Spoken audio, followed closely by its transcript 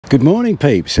Good morning,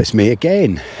 peeps. It's me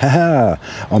again.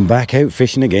 I'm back out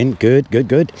fishing again. Good.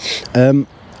 I'm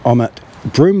at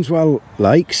Bromeswell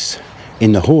Lakes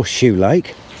in the Horseshoe Lake,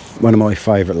 one of my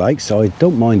favourite lakes. I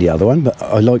don't mind the other one, but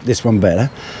I like this one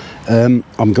better.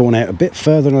 I'm going out a bit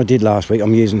further than I did last week.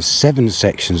 I'm using 7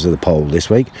 sections of the pole this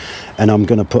week, and I'm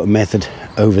going to put a method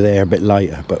over there a bit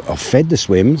later. But I've fed the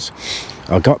swims.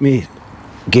 I've got my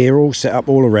gear all set up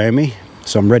all around me,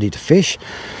 so I'm ready to fish.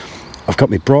 I've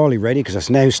got my brolly ready because it's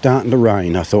now starting to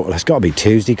rain. I thought, well, it's got to be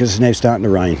Tuesday because it's now starting to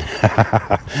rain.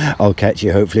 I'll catch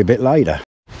you hopefully a bit later.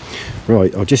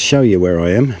 Right, I'll just show you where I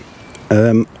am.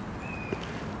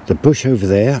 The bush over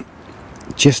there,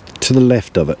 just to the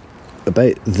left of it,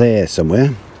 about there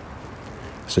somewhere.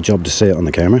 It's a job to see it on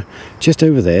the camera. Just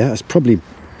over there, it's probably,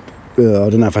 I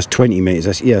don't know if that's 20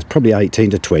 metres. Yeah, it's probably 18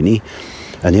 to 20.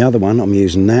 And the other one, I'm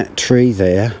using that tree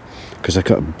there, because I've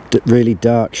got a really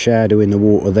dark shadow in the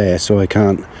water there, so I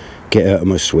can't get out of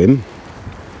my swim.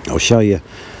 I'll show you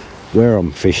where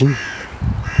I'm fishing.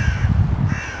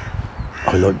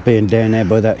 I like being down there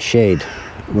by that shed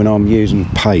when I'm using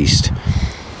paste.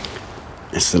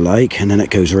 It's the lake, and then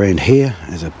it goes around here.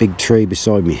 There's a big tree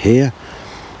beside me here,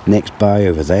 next bay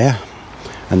over there,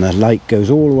 and the lake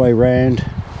goes all the way round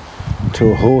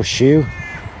to a horseshoe.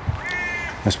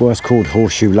 That's why it's called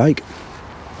Horseshoe Lake.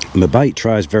 My bait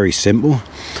tray is very simple.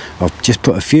 I've just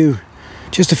put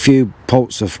just a few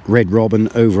poults of red robin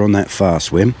over on that far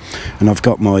swim, and I've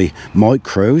got my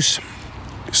micros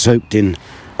soaked in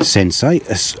sensate.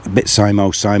 It's a bit same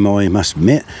old, I must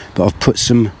admit, but I've put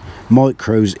some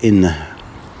micros in the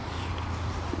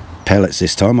pellets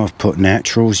this time. I've put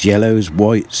naturals, yellows,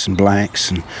 whites and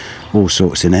blacks and all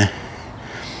sorts in there.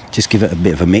 Just give it a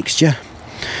bit of a mixture.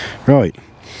 Right.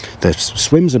 The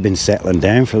swims have been settling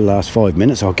down for the last 5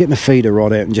 minutes. I'll get my feeder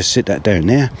rod out and just sit that down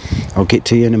there. I'll get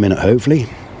to you in a minute, hopefully.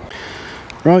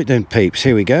 Right then, peeps,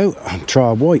 here we go. I'll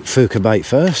try a white fuka bait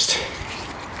first.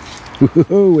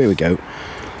 Here we go.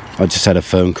 I just had a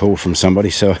phone call from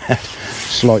somebody, so I had a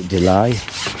slight delay.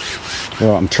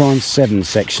 Right, I'm trying 7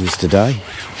 sections today.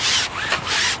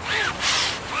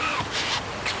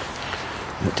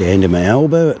 At the end of my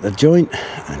elbow at the joint,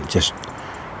 and just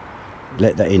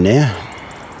let that in there.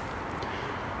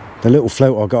 The little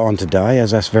float I got on today,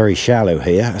 as that's very shallow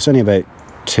here, it's only about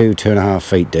 2.5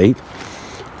 feet deep.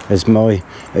 As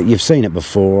you've seen it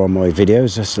before on my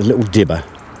videos, that's a little dibber.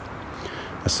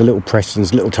 That's the little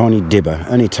Preston's little tiny dibber.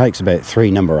 Only takes about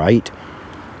 3 number 8.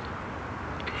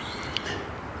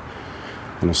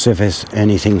 And I'll see if there's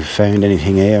found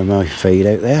anything here in my feed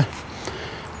out there.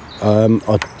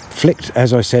 I flicked,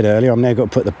 as I said earlier, I've now got to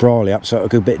put the brolly up so it'll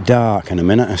go a bit dark in a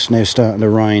minute. It's now starting to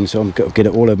rain, so I've got to get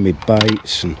it all over my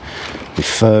baits and my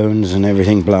phones and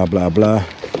everything, blah blah blah.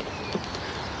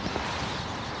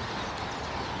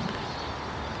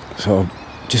 So I'll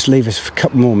just leave us for a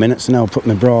couple more minutes and I'll put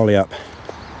my brolly up.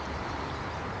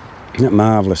 Isn't that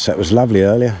marvellous? That was lovely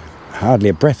earlier. Hardly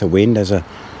a breath of wind. There's a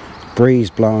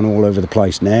breeze blowing all over the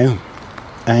place now,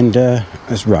 and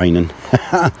it's raining.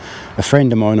 A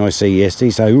friend of mine I see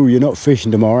yesterday say, "Oh, you're not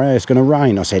fishing tomorrow, it's going to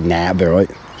rain." I said, "Nah, I'll be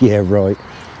right." Yeah, right.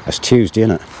 That's Tuesday,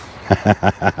 isn't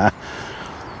it?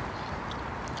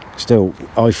 Still,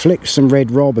 I flicked some red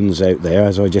robins out there,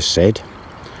 as I just said.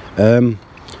 And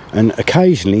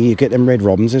occasionally you get them red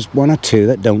robins. There's 1 or 2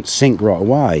 that don't sink right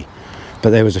away.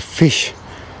 But there was a fish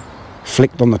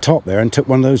flicked on the top there and took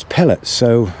one of those pellets.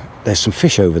 So there's some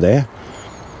fish over there.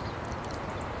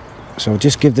 So I'll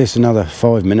just give this another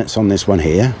 5 minutes on this one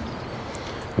here.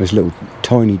 There's a little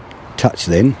tiny touch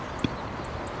then.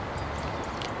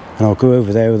 And I'll go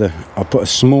over there with I'll put a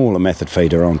smaller method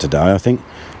feeder on today, I think.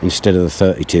 Instead of the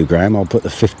 32 gram, I'll put the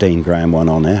 15 gram one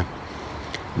on there.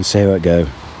 And see how it goes.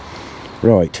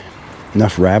 Right,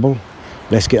 enough rabble.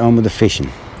 Let's get on with the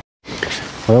fishing.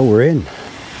 Well, we're in.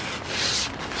 It's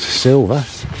a silver.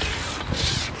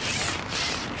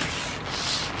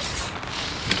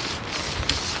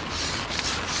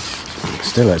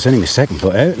 Still, it's only my second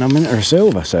put out and I'm in a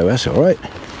silver, so that's alright.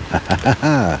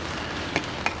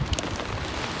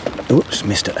 Oops,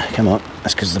 missed it. Come on,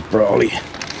 that's because of the brolly.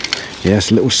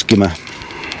 Yes, little skimmer.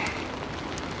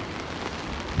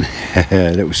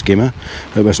 Little skimmer.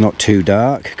 Hope it's not too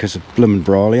dark because of blooming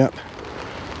brolly up.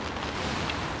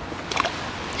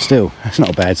 Still, that's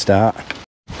not a bad start.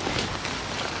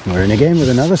 We're in again with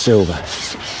another silver.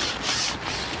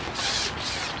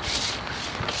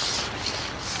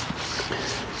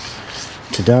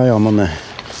 Today I'm on the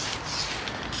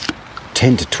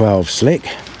 10 to 12 slick.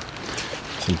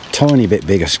 It's a tiny bit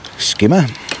bigger skimmer.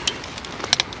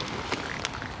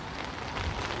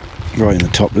 Right in the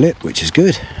top lip, which is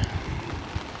good.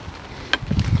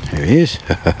 There he is.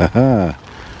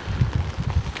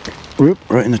 Whoop,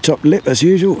 right in the top lip as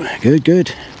usual. Good,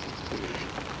 good.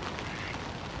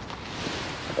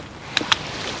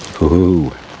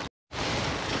 Ooh.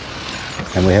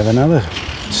 And we have another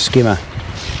skimmer.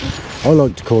 I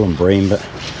like to call them bream, but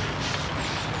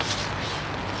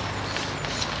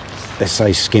let's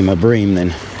say skimmer bream then.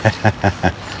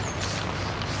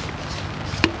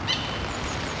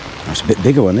 That's a bit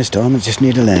bigger one this time. I just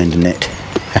need a landing net.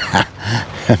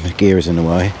 My gear is in the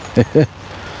way.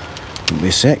 Give me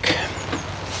a sec.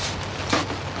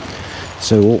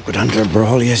 So awkward under a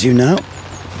brolly, as you know,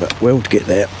 but well, to get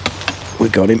there, we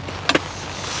got him.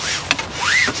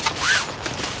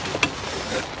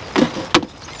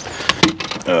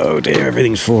 Oh dear,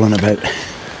 everything's falling about.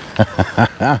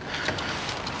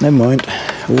 Never mind,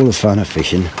 all the fun of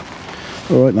fishing.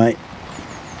 All right, mate.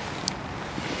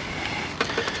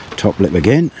 Top lip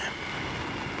again.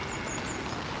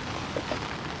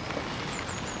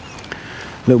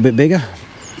 A little bit bigger.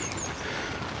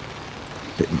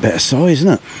 Bit better size,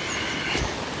 isn't it?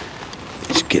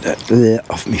 Let's get that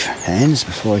off my hands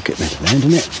before I get my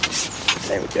landing it.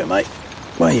 There we go, mate.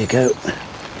 There you go.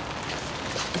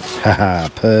 Haha,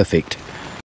 perfect.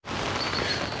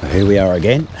 Well, here we are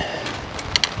again.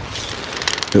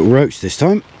 Little roach this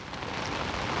time.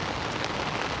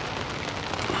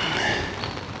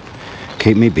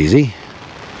 Keep me busy.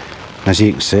 As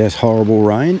you can see, it's horrible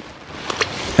rain.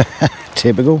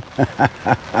 Typical.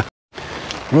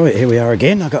 Right, here we are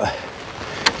again. I got a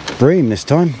bream this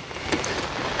time.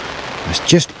 It's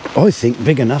just, I think,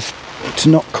 big enough to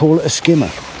not call it a skimmer.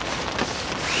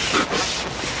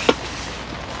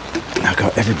 I've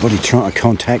got everybody trying to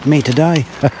contact me today.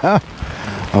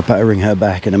 I'll better ring her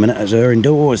back in a minute as her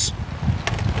indoors.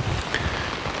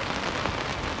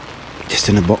 Just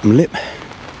in the bottom lip.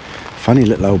 Funny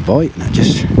little old bite, and I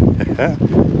just... Let's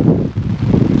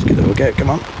get the hook out, come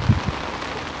on.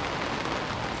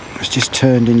 It's just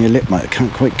turned in your lip, mate. I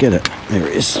can't quite get it. There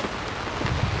it is.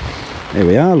 There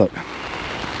we are, look.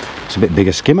 It's a bit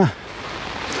bigger skimmer.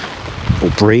 Or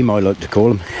bream, I like to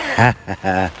call them.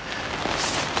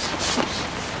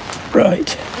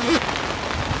 Right.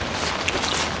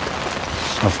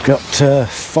 I've got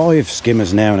 5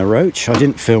 skimmers now in a roach. I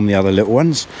didn't film the other little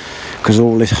ones because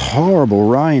all this horrible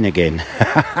rain again.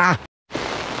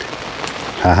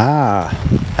 Haha.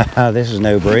 This is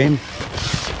no bream.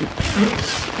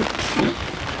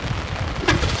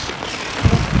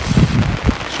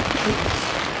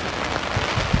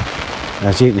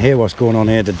 As you can hear what's going on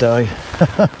here today.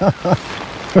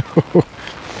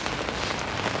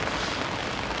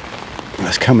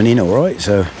 That's coming in all right,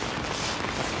 so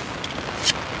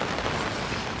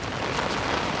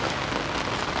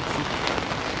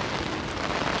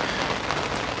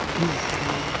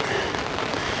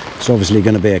it's obviously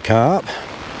going to be a carp.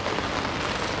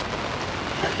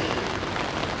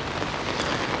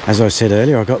 As I said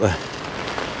earlier, I got the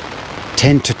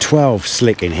 10 to 12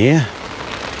 slick in here,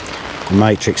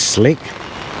 matrix slick,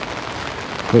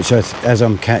 which as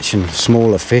I'm catching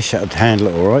smaller fish, that'll handle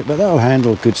it all right, but that'll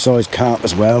handle good sized carp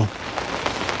as well.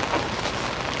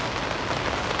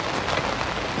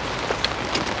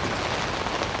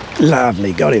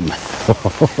 Lovely, got him.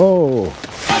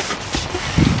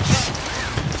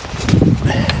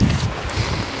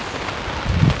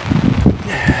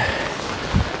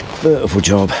 Beautiful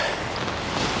job.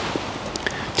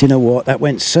 Do you know what? That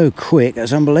went so quick,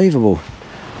 that's unbelievable.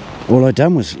 All I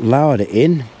done was lowered it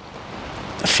in,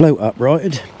 float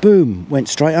uprighted, boom, went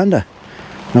straight under.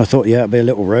 And I thought, yeah, it'd be a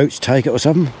little roach, take it or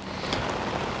something.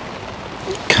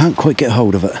 Can't quite get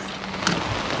hold of it.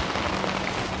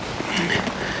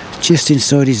 Just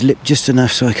inside his lip, just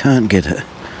enough so I can't get it.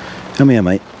 Come here,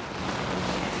 mate.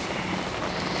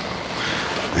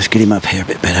 Let's get him up here a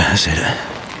bit better, that's it.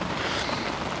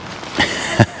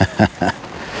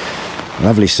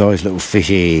 Lovely sized little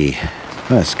fishy.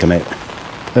 That's come out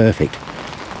perfect.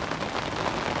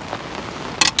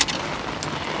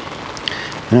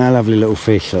 And a lovely little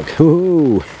fish, look.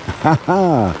 Ooh, ha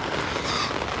ha.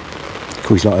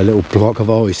 He's like a little block of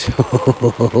ice.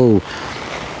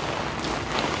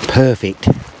 Perfect.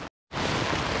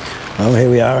 Oh, here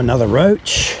we are, another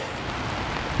roach.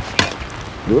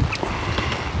 Whoop.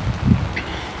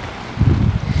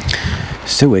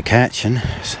 Still we're catching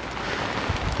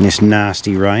in this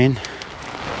nasty rain.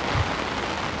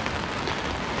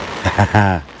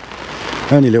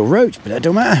 Only a little roach, but that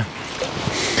don't matter.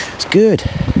 It's good.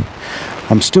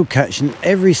 I'm still catching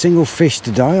every single fish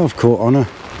today I've caught on a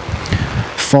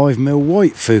 5mm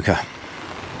white fuka.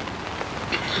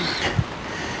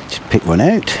 Just pick one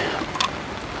out.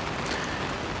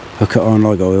 Hook it on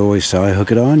like I always say,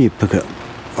 hook it on, you hook it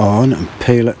on and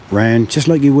peel it round just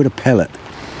like you would a pellet.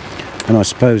 And I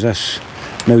suppose that's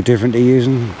no different to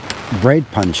using bread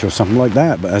punch or something like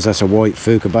that, but as that's a white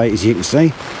fuka bait, as you can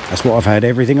see, that's what I've had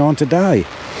everything on today.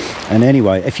 And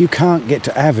anyway, if you can't get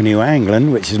to Avenue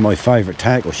Angling, which is my favourite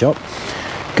tackle shop,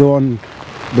 go on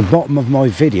the bottom of my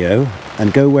video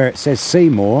and go where it says see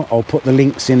more. I'll put the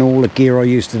links in all the gear I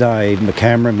use today, my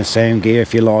camera, my sound gear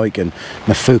if you like, and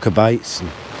my fuka baits,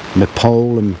 and my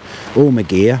pole, and all my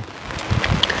gear.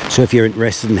 So if you're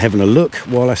interested in having a look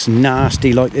while it's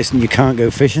nasty like this and you can't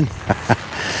go fishing,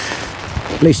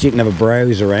 at least you can have a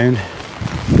browse around.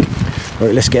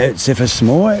 Right, let's get out and see if there's some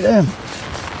more out there.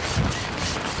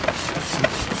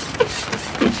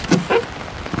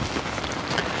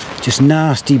 Just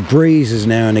nasty breezes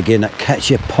now and again that catch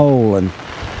your pole, and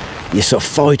you sort of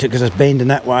fight it because it's bending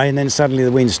that way, and then suddenly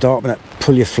the wind stops and it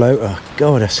pull your float. Oh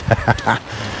god,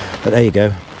 but there you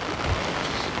go.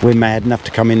 We're mad enough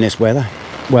to come in this weather.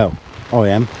 Well, I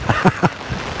am.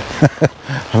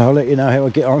 And I'll let you know how I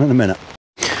get on in a minute.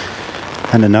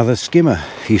 And another skimmer.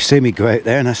 You see me go out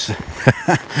there, and that's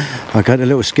I got a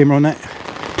little skimmer on that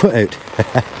put out.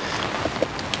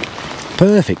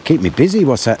 Perfect, keep me busy.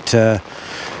 What's that?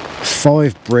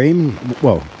 5 bream,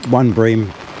 well, 1 bream,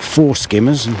 4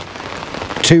 skimmers, and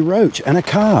 2 roach and a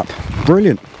carp.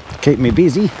 Brilliant, keep me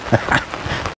busy.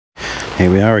 Here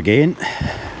we are again,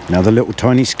 another little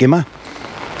tiny skimmer.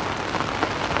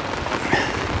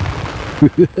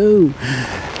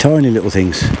 Tiny little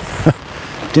things.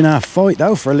 Didn't have to fight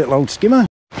though for a little old skimmer.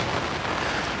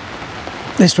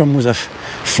 This one was a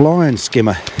flying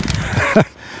skimmer.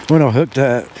 When I hooked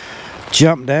it,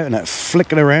 jumped out and it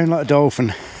flickered around like a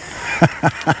dolphin.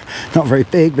 Not very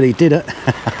big, but he did it.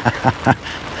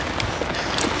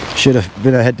 Should have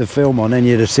been ahead to film on, then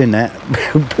you'd have seen that.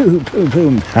 Boom, boom,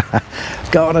 boom.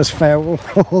 God, that's foul.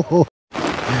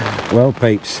 Well,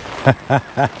 peeps,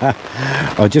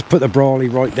 I'll just put the brolly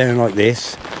right down like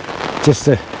this, just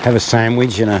to have a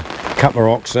sandwich and a cup of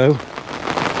oxo,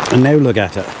 and now look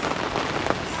at it.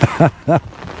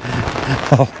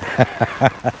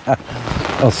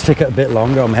 I'll stick it a bit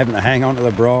longer. I'm having to hang on to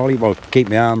the brolly, well, keep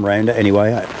my arm around it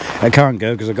anyway. I can't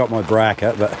go because I've got my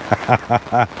bracket, but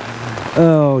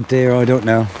oh dear, I don't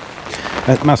know.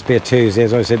 It must be a Tuesday,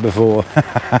 as I said before.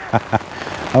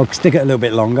 I'll stick it a little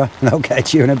bit longer and I'll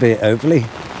catch you in a bit, hopefully.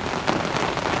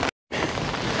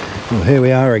 Well, here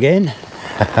we are again.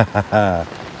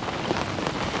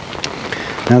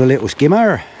 Another little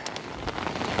skimmer.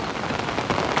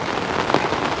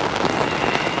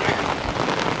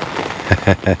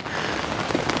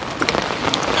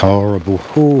 Horrible.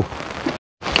 Oh.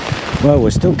 Well,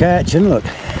 we're still catching, look.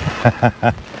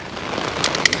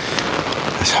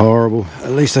 That's horrible.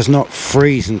 At least that's not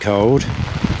freezing cold.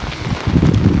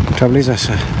 Trouble is, that's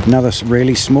another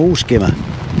really small skimmer.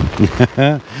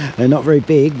 They're not very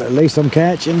big, but at least I'm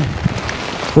catching.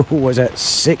 Oh, was that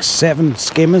 6, 7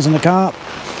 skimmers and a carp?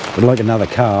 Would like another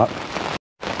carp.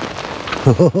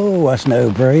 Oh, that's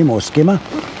no bream or skimmer.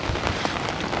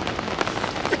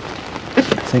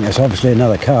 I think that's obviously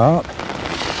another carp.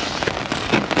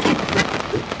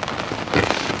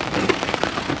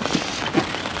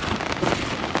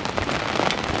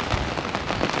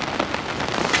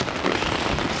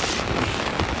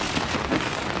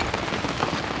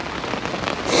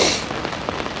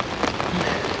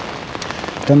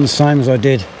 Done the same as I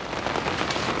did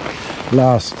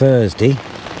last Thursday.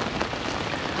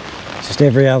 Just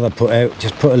every other put out,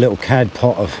 just put a little cad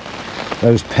pot of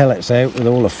those pellets out with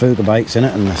all the fuga baits in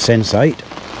it and the sensate.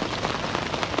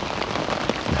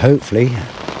 And hopefully,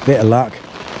 a bit of luck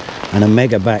and a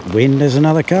mega back wind, there's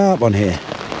another carp on here.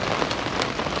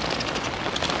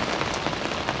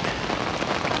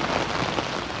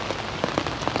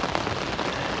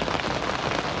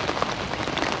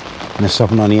 And there's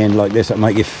something on the end like this that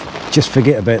make you just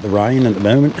forget about the rain at the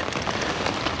moment.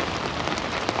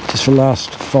 Just for the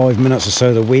last 5 minutes or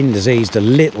so the wind has eased a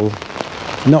little,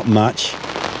 not much.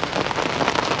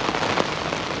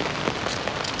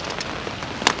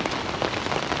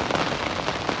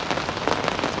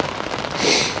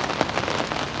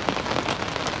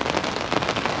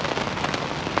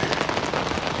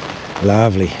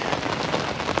 Lovely.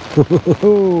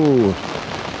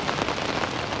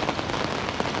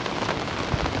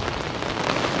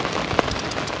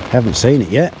 Haven't seen it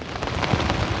yet.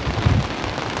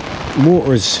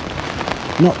 Water is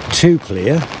not too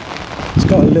clear. It's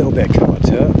got a little bit of colour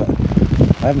to it, but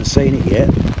I haven't seen it yet.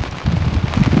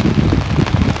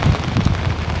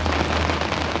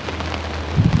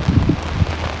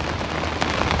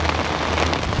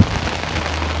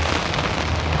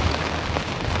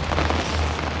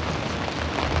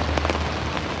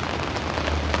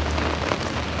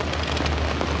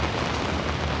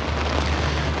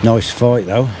 Nice fight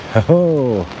though.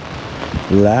 Oh,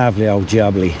 lovely old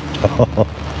jubbly.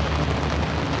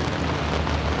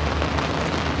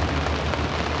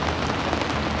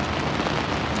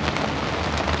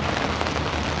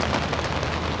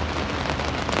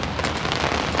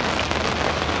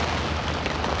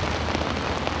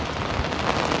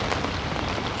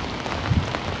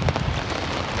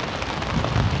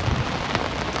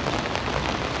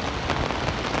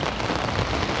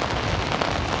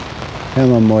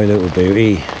 Come on, my little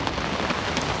beauty.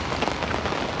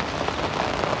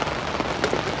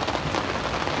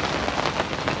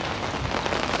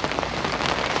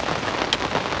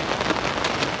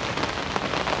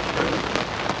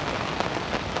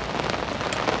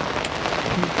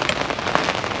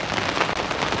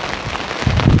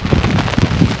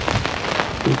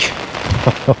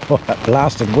 That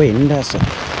blasted wind, that's a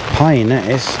pain, that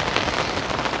is.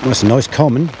 That's a nice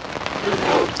common.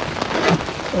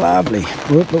 Lovely.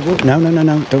 Whoop, whoop, whoop. No, no, no,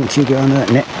 no. Don't you get on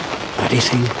that net. Bloody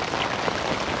thing.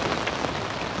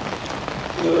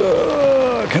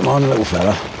 Come on, little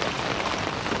fella.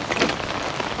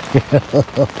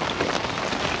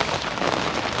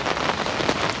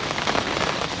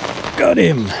 Got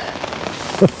him.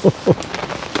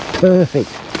 Perfect.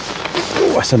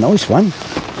 Oh, that's a nice one.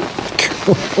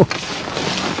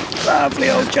 Lovely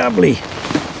old jubbly.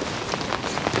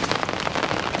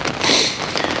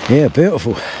 Yeah,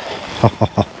 beautiful.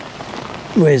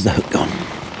 Where's the hook gone?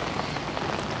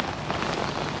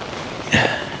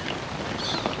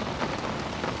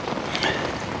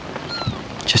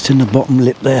 Just in the bottom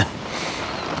lip there.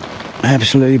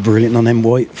 Absolutely brilliant on them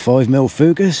white 5mm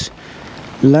fugas.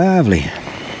 Lovely.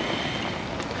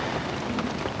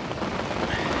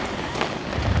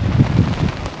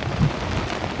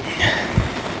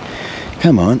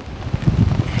 Come on.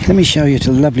 Let me show you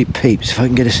to lovely peeps if I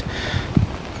can get us.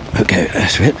 Okay,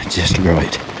 that's it, just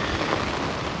right.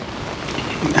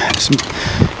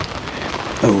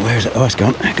 Oh, where's it? Oh, it's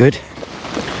gone. Good.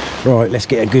 Right, let's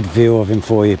get a good view of him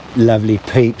for you, lovely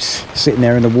peeps. Sitting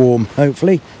there in the warm,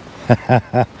 hopefully.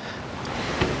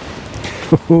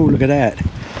 Oh, look at that.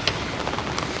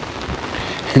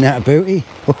 Isn't that a beauty?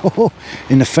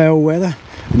 In the foul weather,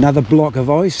 another block of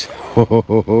ice.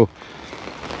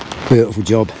 Beautiful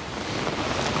job.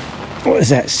 What is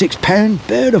that, £6?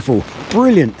 Beautiful,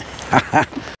 brilliant.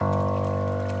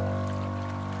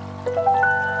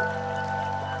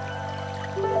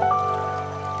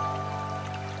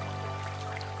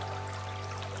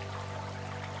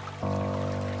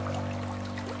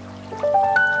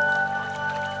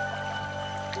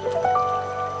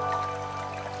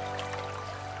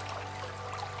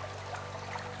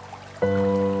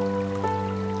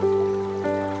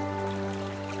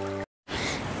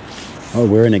 Oh,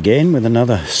 we're in again with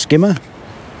another skimmer.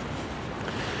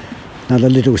 Another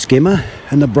little skimmer,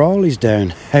 and the brawl is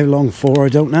down. How long for, I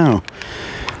don't know.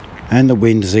 And the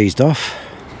wind's eased off.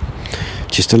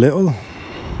 Just a little.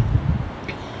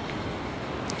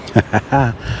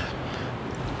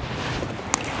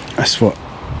 That's what,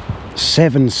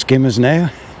 7 skimmers now.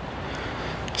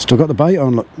 Still got the bait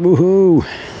on, look. Woohoo!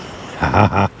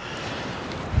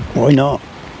 Why not?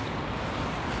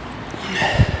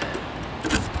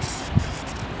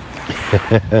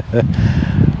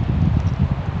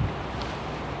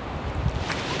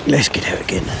 Let's get out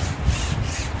again.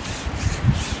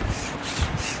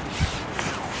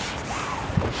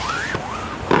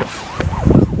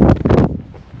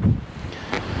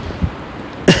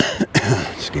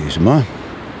 Excuse me.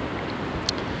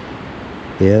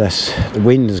 Yeah, the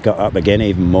wind has got up again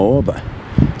even more, but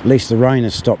at least the rain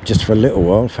has stopped just for a little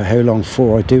while. For how long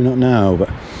for, I do not know, but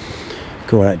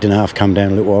cool, that didn't half come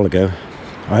down a little while ago.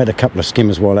 I had a couple of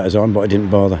skimmers while that was on, but I didn't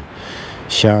bother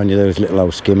showing you those little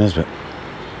old skimmers. But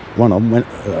one of them went,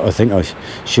 I think I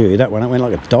showed you that one, it went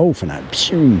like a dolphin. That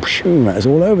was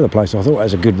all over the place. I thought that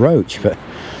was a good roach, but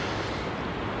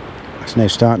it's now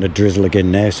starting to drizzle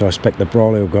again now, so I expect the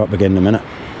brawler will go up again in a minute.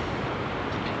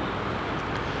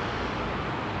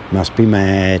 Must be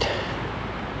mad.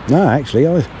 No, actually,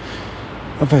 I've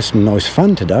had some nice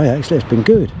fun today, actually. It's been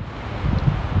good.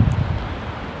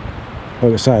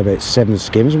 Like I say, about 7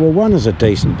 skimmers. Well, one is a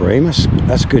decent bream.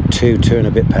 That's a good 2 and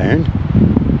a bit pound.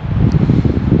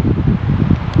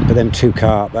 But them 2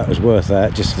 carp, that was worth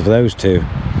that, just for those 2.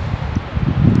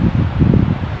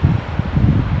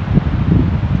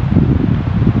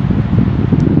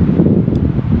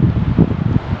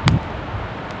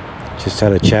 Just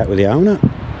had a chat with the owner.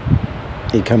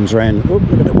 He comes round. Oh,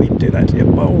 look at the wind do that to your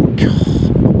bowl.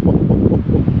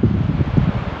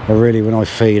 Really, when I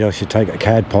feed, I should take a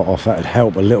cad pot off. That would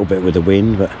help a little bit with the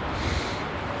wind, but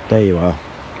there you are.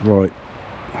 Right,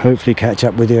 hopefully catch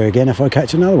up with you again if I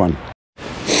catch another one.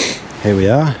 Here we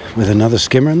are with another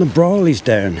skimmer, and the brawley's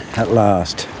down at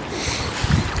last.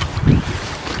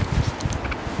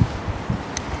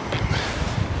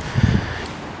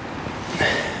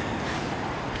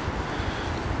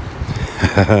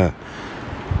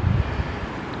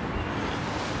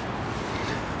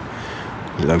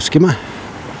 Hello, skimmer.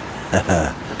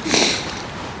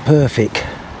 Perfect.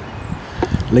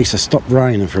 At least I stopped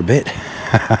raining for a bit.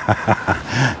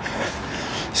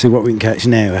 See what we can catch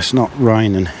now. It's not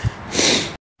raining.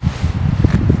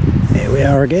 Here we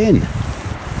are again.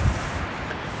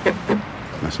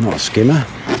 That's not a skimmer.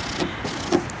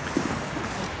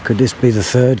 Could this be the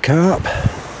third carp?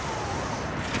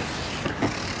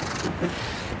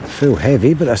 I feel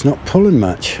heavy, but that's not pulling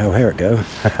much. Oh, here it goes.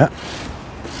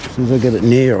 As soon as I get it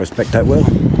near, I expect that will.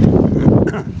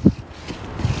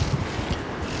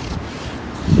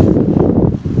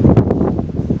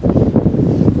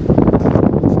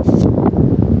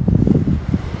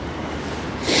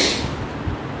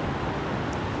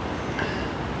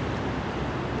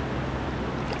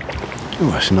 Oh,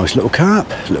 that's a nice little carp.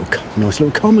 Nice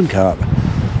little common carp.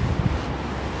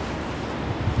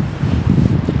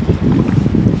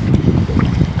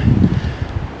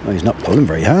 Well, he's not pulling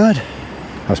very hard.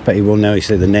 I expect he will now he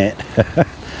see the net.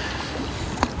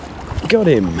 Got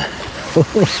him.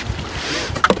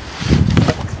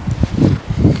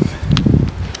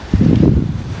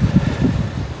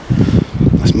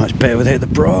 That's much better without the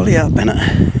brawley up in it.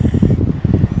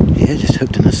 Yeah, just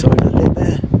hooked in the side of the lip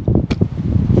there.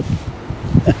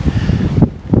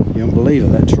 You won't believe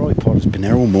it, that tripod has been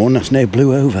there all morning, that's now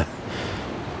blew over.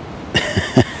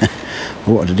 I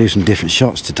wanted to do some different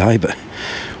shots today, but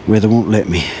weather won't let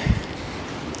me.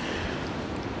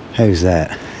 How's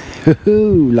that?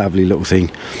 Lovely little thing.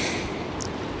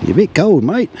 You're a bit cold,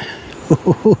 mate.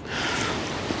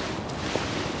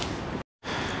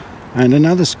 And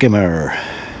another skimmer.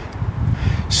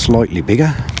 Slightly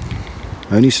bigger.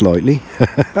 Only slightly.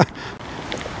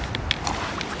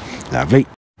 Lovely.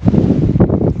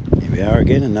 Here we are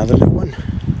again, another little one.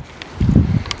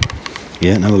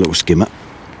 Yeah, another little skimmer.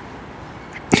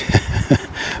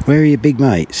 Where are your big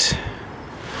mates?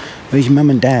 Where's your mum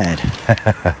and dad?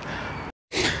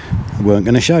 I weren't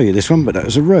going to show you this one, but that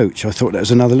was a roach. I thought that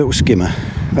was another little skimmer.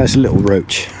 That's a little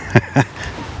roach.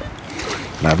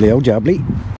 Lovely old jubbly.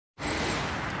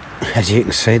 As you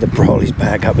can see, the brawley's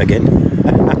back up again.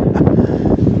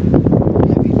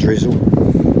 Heavy drizzle.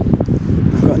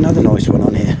 I've got another nice one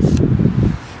on here.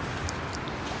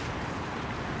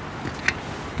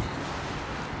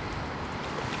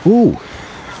 Ooh,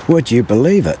 would you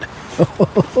believe it?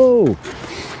 Oh,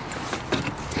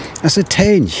 that's a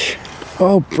tench.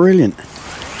 Oh, brilliant.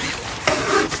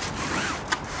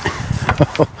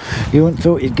 You wouldn't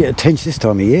thought you'd get a tench this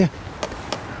time of year.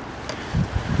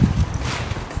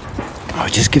 Oh,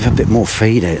 just give a bit more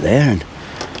feed out there and,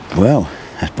 well,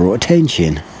 that's brought a tench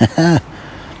in.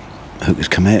 Hook has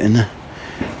come out in the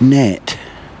net.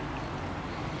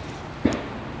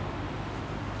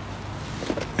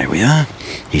 There we are.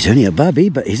 He's only a bubby,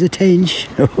 but he's a tench.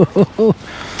 Oh,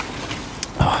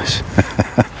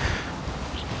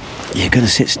 you're going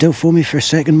to sit still for me for a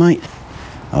second, mate?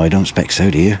 Oh, I don't expect so,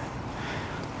 do you?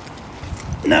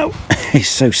 No, he's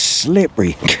so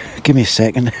slippery. Give me a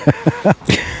second.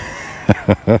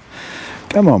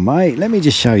 Come on, mate. Let me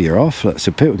just show you off, look,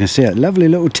 so people can see that lovely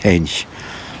little tench.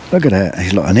 Look at that.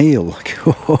 He's like an eel.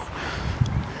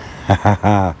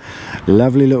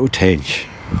 Lovely little tench.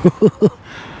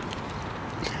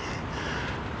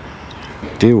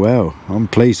 Do well. I'm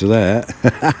pleased with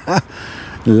that.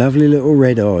 Lovely little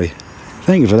red eye.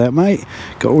 Thank you for that, mate.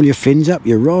 Got all your fins up.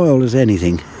 You're royal as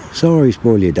anything. Sorry,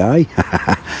 spoil your day.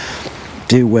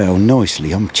 Do well,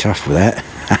 nicely. I'm chuffed with that.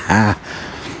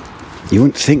 You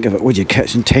wouldn't think of it, would you,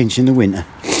 catching tench in the winter?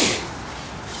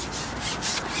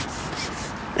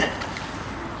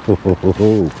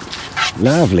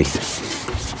 Lovely.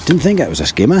 Didn't think that was a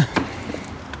skimmer.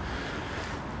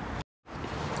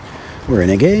 We're in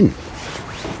again.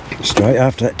 Straight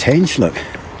after that tench, look.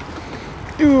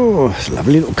 Oh, it's a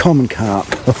lovely little common carp.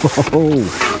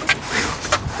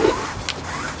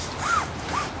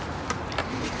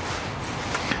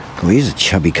 Oh, he's a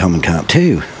chubby common carp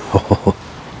too.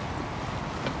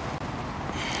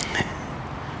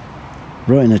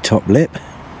 Right in the top lip.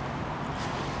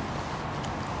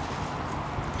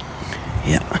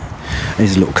 Yeah,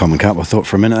 here's a little common carp. I thought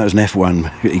for a minute that was an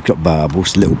F1. He's got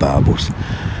barbels, little barbels.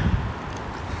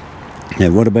 Now,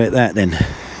 what about that then?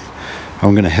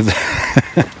 I'm going to have...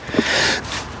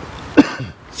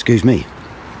 Excuse me.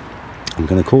 I'm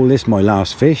going to call this my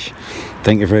last fish.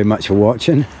 Thank you very much for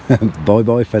watching. Bye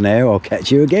bye for now. I'll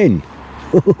catch you again.